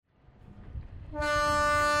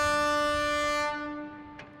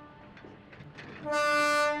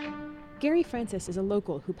Gary Francis is a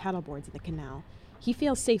local who paddleboards in the canal. He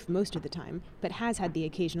feels safe most of the time, but has had the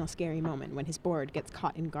occasional scary moment when his board gets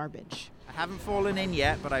caught in garbage. I haven't fallen in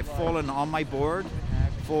yet, but I've fallen on my board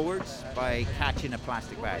forwards by catching a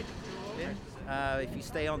plastic bag. If you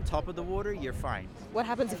stay on top of the water, you're fine. What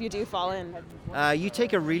happens if you do fall in? You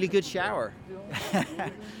take a really good shower.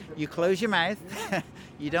 You close your mouth,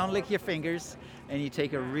 you don't lick your fingers, and you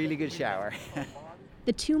take a really good shower.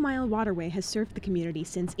 The 2-mile waterway has served the community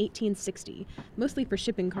since 1860, mostly for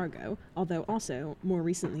shipping cargo, although also, more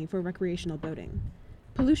recently, for recreational boating.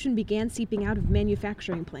 Pollution began seeping out of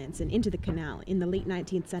manufacturing plants and into the canal in the late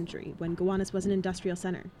 19th century, when Gowanus was an industrial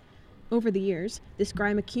center. Over the years, this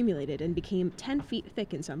grime accumulated and became 10 feet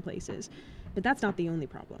thick in some places, but that's not the only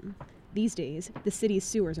problem. These days, the city's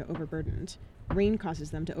sewers are overburdened. Rain causes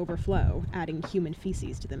them to overflow, adding human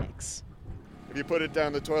feces to the mix. If you put it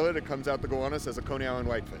down the toilet, it comes out the Gowanus as a Coney Island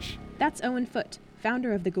whitefish. That's Owen Foote,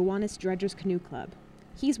 founder of the Gowanus Dredgers Canoe Club.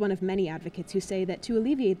 He's one of many advocates who say that to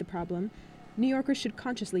alleviate the problem, New Yorkers should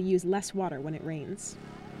consciously use less water when it rains.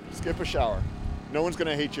 Skip a shower. No one's going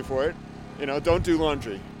to hate you for it. Don't do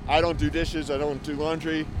laundry. I don't do dishes, I don't do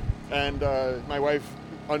laundry, and my wife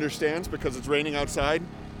understands because it's raining outside,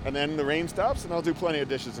 and then the rain stops and I'll do plenty of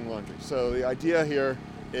dishes and laundry. So the idea here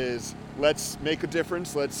is let's make a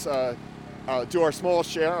difference, let's do our small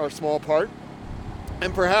share, our small part,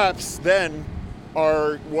 and perhaps then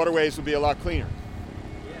our waterways will be a lot cleaner.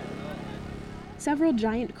 Several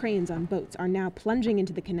giant cranes on boats are now plunging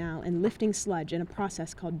into the canal and lifting sludge in a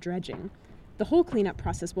process called dredging. The whole cleanup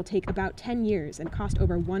process will take about 10 years and cost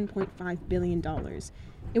over $1.5 billion.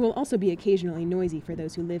 It will also be occasionally noisy for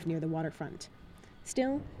those who live near the waterfront.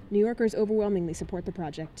 Still, New Yorkers overwhelmingly support the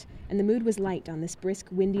project, and the mood was light on this brisk,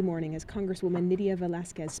 windy morning as Congresswoman Nydia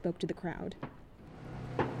Velázquez spoke to the crowd.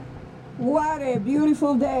 What a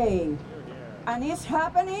beautiful day! And it's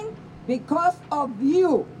happening because of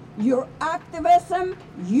you, your activism,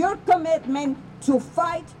 your commitment to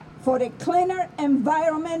fight for a cleaner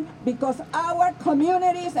environment, because our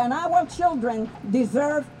communities and our children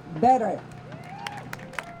deserve better.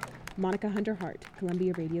 Monica Hunter-Hart,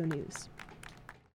 Columbia Radio News.